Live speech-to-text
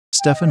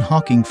Stephen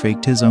Hawking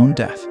faked his own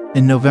death.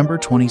 In November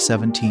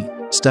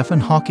 2017, Stephen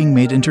Hawking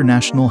made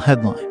international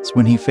headlines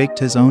when he faked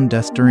his own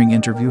death during an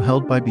interview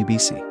held by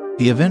BBC.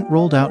 The event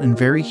rolled out in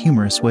very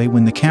humorous way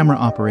when the camera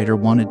operator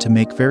wanted to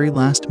make very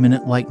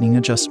last-minute lightning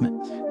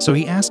adjustment. So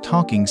he asked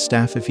Hawking's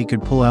staff if he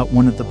could pull out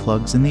one of the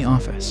plugs in the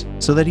office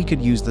so that he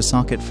could use the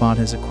socket for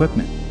his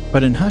equipment.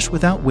 But in hush,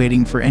 without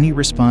waiting for any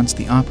response,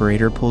 the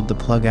operator pulled the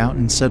plug out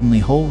and suddenly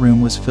whole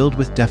room was filled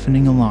with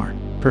deafening alarm.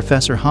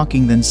 Professor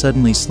Hawking then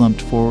suddenly slumped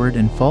forward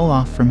and fall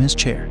off from his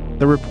chair.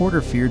 The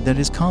reporter feared that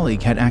his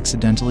colleague had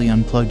accidentally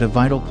unplugged a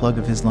vital plug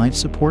of his life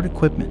support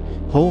equipment.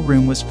 Whole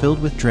room was filled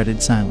with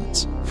dreaded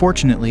silence.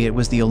 Fortunately, it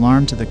was the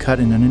alarm to the cut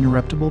and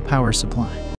uninterruptible power supply.